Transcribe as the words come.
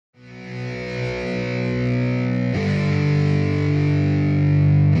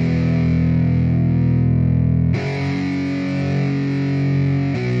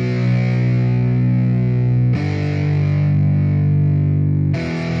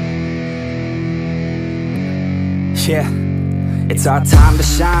Yeah, it's our time to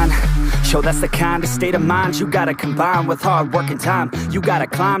shine. Yo, that's the kind of state of mind you gotta combine with hard work and time. You gotta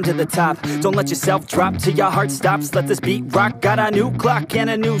climb to the top. Don't let yourself drop till your heart stops. Let this beat rock. Got a new clock and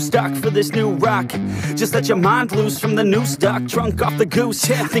a new stock for this new rock. Just let your mind loose from the new stock. Drunk off the goose,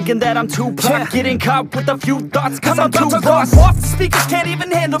 thinking that I'm too pop. Getting caught with a few thoughts cause I'm too lost. Off the speakers can't even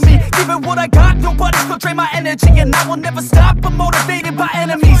handle me. Even what I got, nobody's gonna drain my energy. And I will never stop, I'm motivated by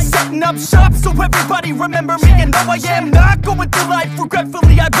enemies. Setting up shop so everybody remember me. And no, I am not going through life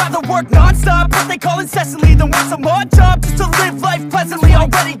regretfully. I'd rather work non-stop, what they call incessantly, than work some odd job just to live life pleasantly.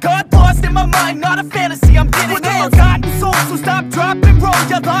 Already got lost in my mind, not a fantasy, I'm getting with a forgotten soul. So stop, drop, and roll.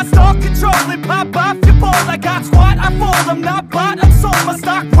 You lost all control and pop off your ball. I got squat, I fold, I'm not bought, I'm sold. My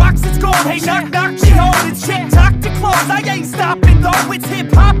stock rocks, it's gold. Hey, knock, knock, she holding shit, talk to close. I ain't stopping though, it's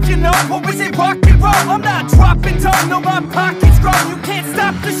hip-hop, you know. Or is it rock and roll? I'm not dropping down, no, my pocket's grown. You can't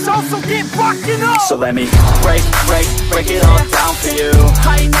stop the show, so get rockin' on. So let me break it all down for you.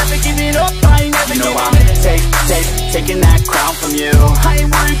 I ain't never giving up, I ain't never giving up. Taking that crown from you. I ain't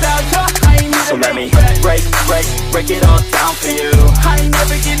worried about you, I ain't never. So let me break it all down for you. I ain't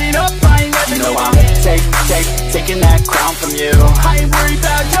never giving up, I ain't never giving up. Taking that crown from you. I ain't worried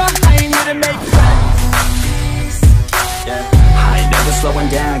about you, I ain't here to make friends. Yeah. I ain't never slowing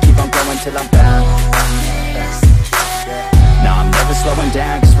down, keep on going till I'm found. No, I'm never slowing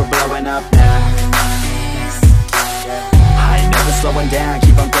down, cause we're blowing up now. I ain't never slowing down,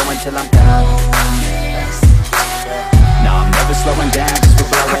 keep on going till I'm down. No, I'm never slowing down, cause we're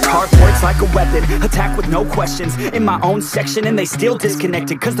blowing up. Hard words like a weapon, attack with no questions. In my own section and they still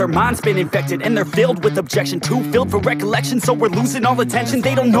disconnected, cause their mind's been infected and they're filled with objection. Too filled for recollection, so we're losing all attention.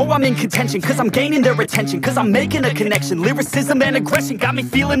 They don't know I'm in contention, cause I'm gaining their attention. Cause I'm making a connection, lyricism and aggression got me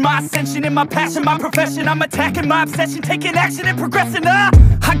feeling my ascension. In my passion, my profession, I'm attacking my obsession. Taking action and progressing, I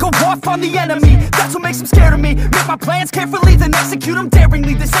go off on the enemy, that's what makes them scared of me. Make my plans carefully, then execute them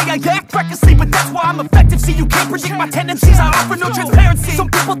daringly. They say I act recklessly, but that's why I'm effective. See, you can't predict my tendencies, I offer no transparency. Some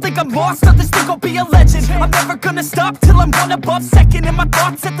people think I'm lost, others think I'll be a legend. I'm never gonna stop till I'm one above second. And my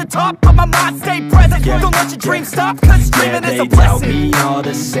thoughts at the top, but my mind stay present. Don't let your dreams stop, cause dreaming is a blessing. They tell me all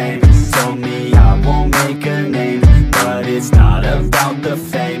the same, told me I won't make a name. But it's not about the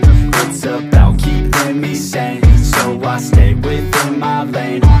fame, it's about keeping me sane. So I stay within my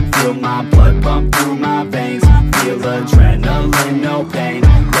lane, feel my blood pump through my veins. Feel adrenaline, no pain,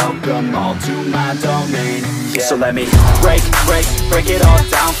 welcome all to my domain. Yeah. So let me break it all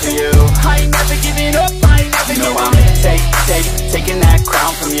down for you. I ain't never giving up, I ain't never giving up. I'm taking that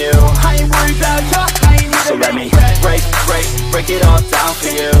crown from you. I ain't worried about you, I ain't never. So let me break it all down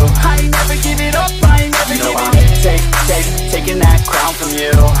for you. I ain't never giving up, I ain't never giving up. I'm taking that crown from you.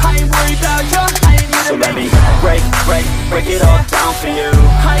 I ain't worried about you, I ain't never. So let me break it all down for you.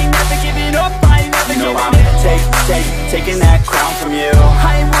 I ain't never giving up, I ain't never giving up. I'm taking that crown from you.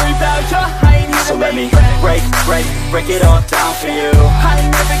 I ain't worried about you, I ain't never. So let me break it all down for you. I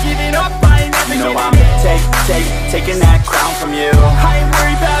ain't never giving up, I ain't never giving up. I'm taking that crown from you. I ain't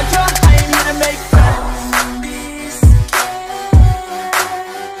worried about you, I ain't here to make friends.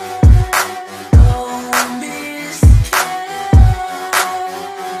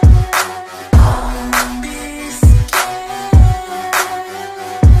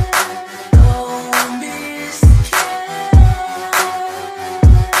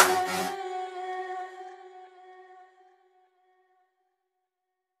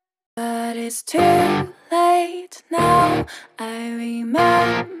 But it's too late now, I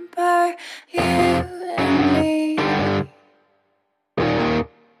remember you and me,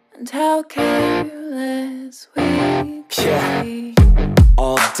 and how careless we could be.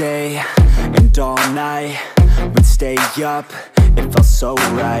 All day and all night, we'd stay up, it felt so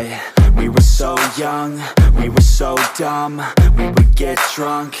right. We were so young, we were so dumb. We would get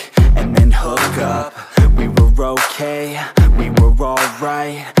drunk and then hook up. We were okay, we were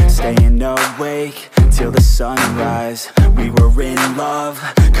alright, staying awake till the sunrise. We were in love,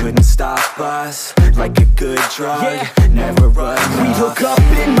 couldn't stop us, like a good drug, never enough. We hook up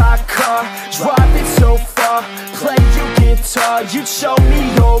in my car, driving so far, play you guitar, you'd show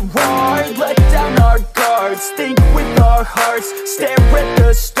me your art. Let down our guards, think with our hearts, stare at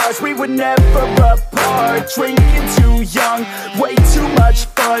the stars. We were never apart, drinking too young, way too much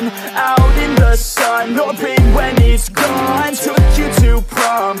fun, out in the sun, or pain when it's gone. Took you to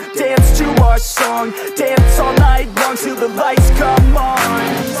prom, dance to our song, dance all night long till the lights come on.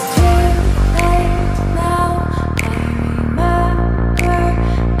 It's too late now, I remember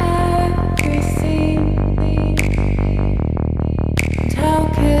everything, and how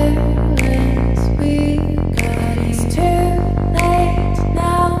careless we got. It's too late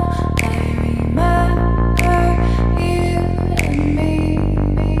now, I remember you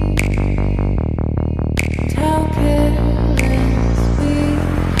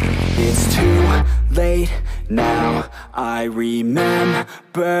I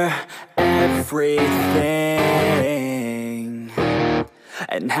remember everything,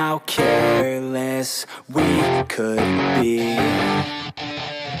 and how careless we could be,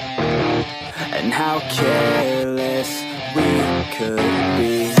 and how careless we could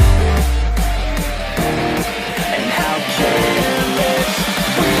be, and how careless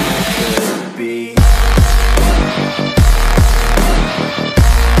we could be.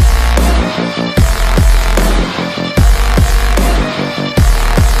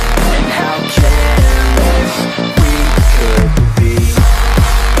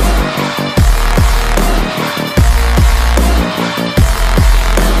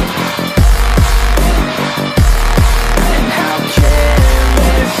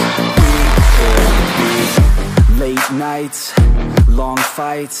 Nights, long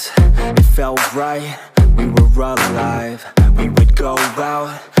fights, it felt right, we were alive. We would go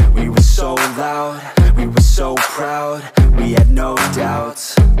out, we were so loud, we were so proud, we had no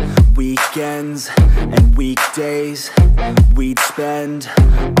doubts. Weekends and weekdays, we'd spend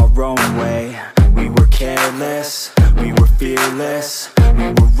our own way. We were careless, we were fearless,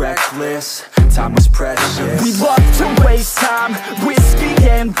 we were reckless, time was precious. We loved to waste time, whiskey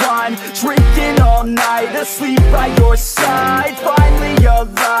and wine, drinking all night, asleep by your side. Finally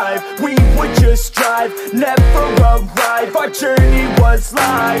alive, we would just drive, never arrive. Our journey was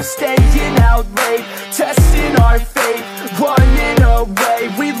live, staying out late, testing our fate, running away.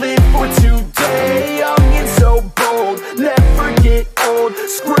 We live for today, young and so bold, never get old.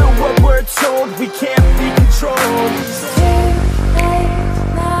 Screw what we're told, we can't be controlled. It's too late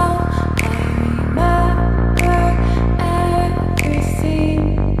now, I remember everything,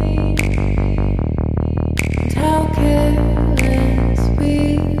 and how careless we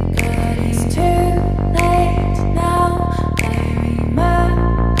got. It's too late now, I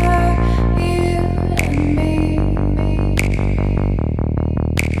remember you and me,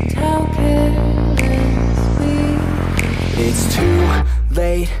 and how careless we got. It's too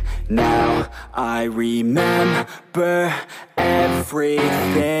late now, I remember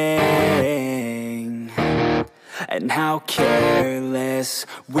everything, and how careless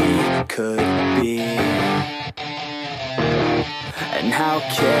we could be, and how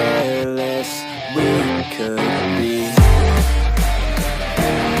careless we could be,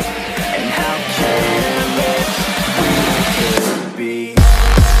 and how careless we could be.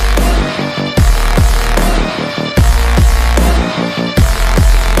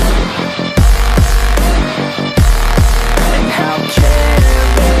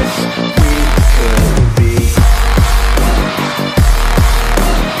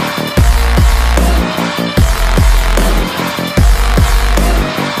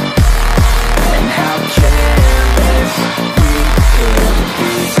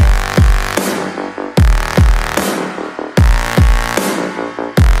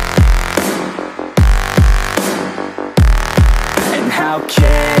 How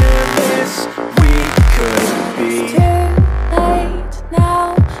careless we could be. It's too late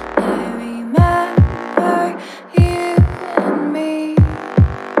now, I remember you and me,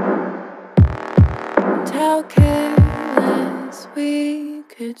 and how careless we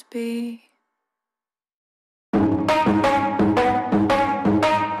could be.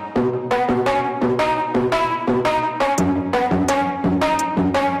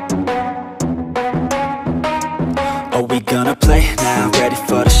 Are we gonna play now? Ready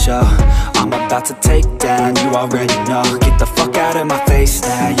for the show? I'm about to take down, you already know. Get the fuck out of my face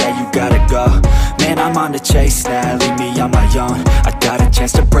now, yeah, you gotta go. Man, I'm on the chase now, leave me on my own. I got a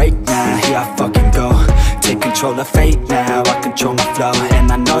chance to break now, here I fucking go. Take control of fate now, I control my flow.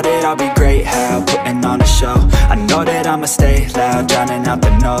 And I know that I'll be great, how, putting on a show. I know that I'ma stay loud, drowning out the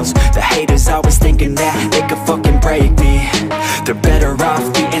noise. The haters always thinking that they could fucking break me. They're better off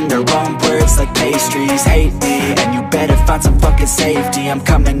eating their own words like pastries. Hate me, and you better find some fucking safety. I'm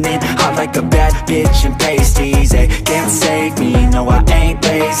coming in hot like a bad bitch in pasties. They can't save me, no I ain't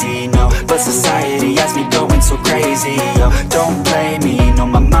lazy, no. But society has me going so crazy, yo. Don't blame me, no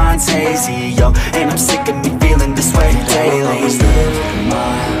my mind's hazy, yo. And I'm sick of me feeling this way daily. I'll always live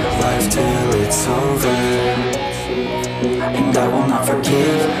my life till it's over, and I will not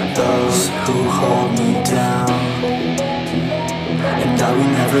forgive those who hold me down. And I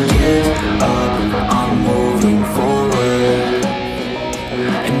will never give up, I'm moving forward,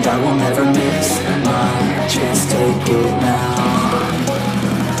 and I will never miss my chance, take it now.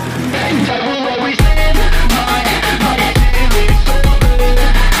 And I will always live my life till it's over,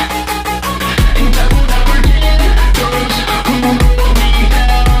 and I will never give those who hold me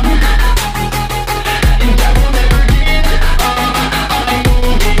down. And I will never give up, I'm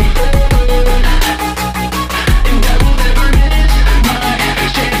moving forward, and I will never miss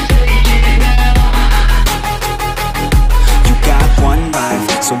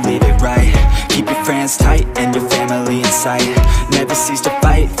so live it right. Keep your friends tight and your family in sight. Never cease to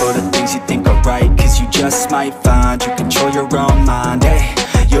fight for the things you think are right, cause you just might find you control your own mind, hey.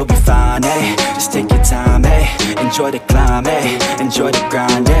 You'll be fine, hey. Just take your time, hey. Enjoy the climb, hey. Enjoy the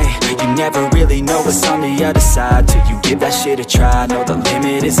grind, hey. You never really know what's on the other side till you give that shit a try. Know the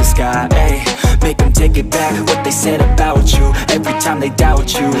limit is the sky, hey. Make them take it back, what they said about you. Every time they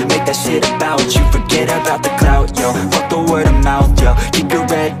doubt you, make that shit about you. Forget about the clout, yo. Fuck the word of mouth, yo. Keep your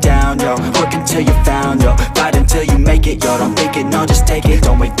head down, yo. Work until you found, yo. Fight until you make it, yo. Don't think it, no, just take it.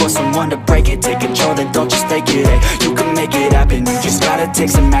 Don't wait for someone to break it. Take control, then don't just take it, hey. You can make it happen, you just gotta take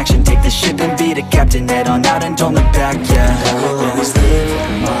some action. Take the ship and be the captain. Head on out and don't look back, yeah. I will always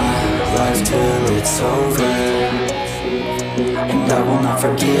live my life till it's over, and I will not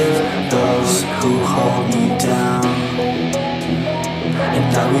forgive those who hold me down.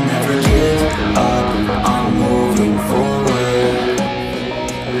 And I will never give up, I'm moving forward.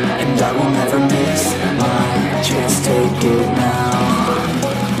 And I will never miss my chance, take it now.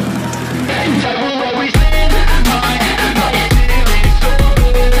 And I will always live my life till it's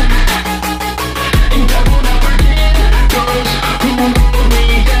over, and I will not forgive those who hold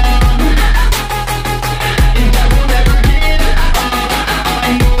me down. And I will never give up,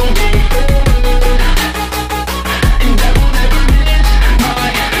 I'm moving forward. And I will never miss my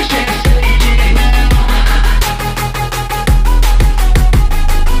chance, take it now.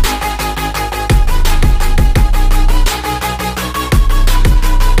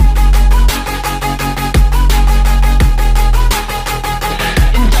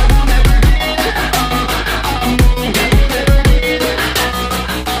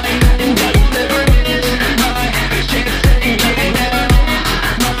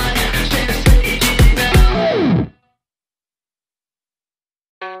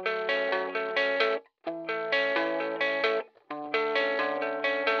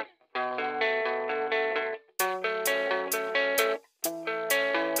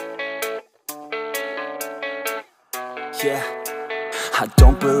 Yeah, I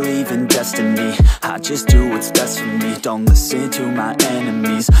don't believe in destiny, I just do what's best for me. Don't listen to my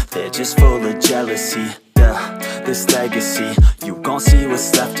enemies, they're just full of jealousy. Yeah, this legacy, you gon' see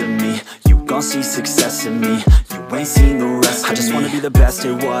what's left of me. You gon' see success in me, you ain't seen the rest of me. I just wanna be the best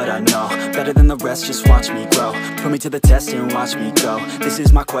at what I know, better than the rest, just watch me grow. Put me to the test and watch me go. This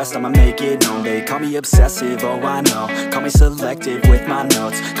is my quest, I'ma make it known. They call me obsessive, oh I know. Call me selective with my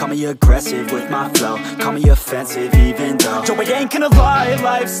notes, call me aggressive with my flow. Call me offensive even though Joe, I ain't gonna lie,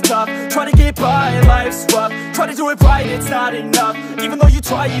 life's tough. Try to get by, life's rough. Try to do it right, it's not enough. Even though you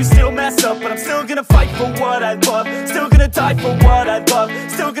try, you still mess up. But I'm still gonna fight for what I love, still gonna die for what I love.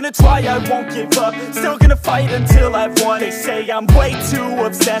 Still gonna try, I won't give up. Still gonna fight until I've won. They say I'm way too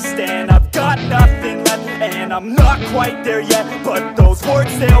obsessed and I've got nothing left, and I'm not quite there yet, but those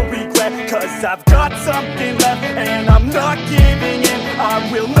words they'll regret. Cause I've got something left and I'm not giving in.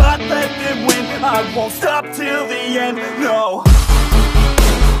 I will not let them win, I won't stop till the end, no.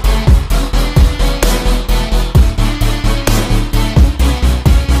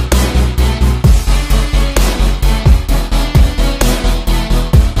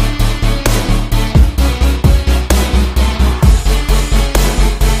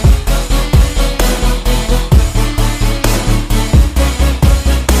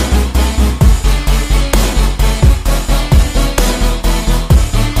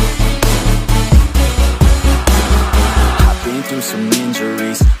 Some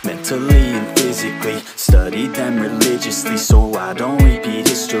injuries, mentally and physically. Studied them religiously so I don't repeat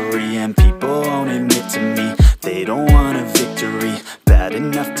history. And people won't admit to me they don't want a victory bad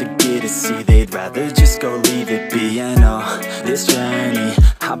enough to get a C. They'd rather just go leave it be. I know this journey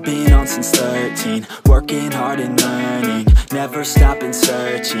I've been on since 13, working hard and learning, never stopping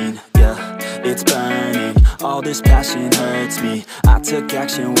searching. Yeah, it's burning, all this passion hurts me. I took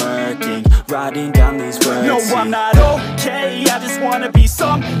action working, writing down these words. No, I'm not okay, I just wanna be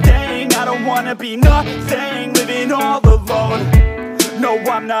something. I don't wanna be nothing, living all alone. No,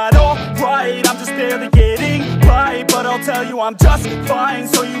 I'm not alright, I'm just barely getting by. But I'll tell you I'm just fine,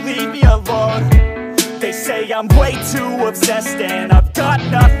 so you leave me alone. They say I'm way too obsessed and I've got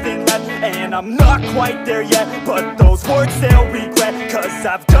nothing left, and I'm not quite there yet, but those words they'll regret. Cause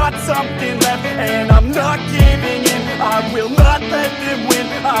I've got something left and I'm not giving in. I will not let them win,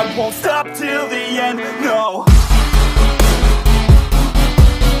 I won't stop till the end, no.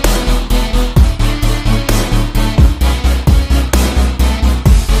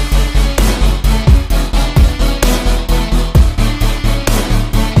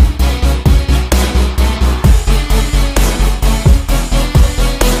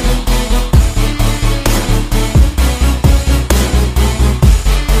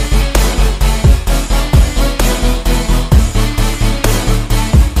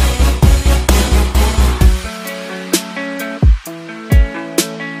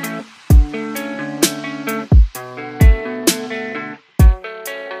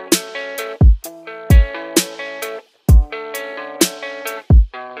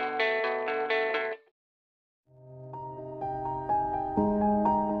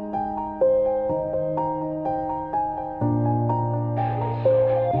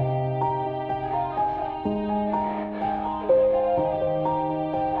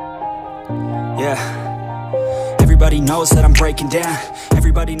 Yeah. Everybody knows that I'm breaking down.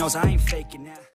 Everybody knows I ain't faking now.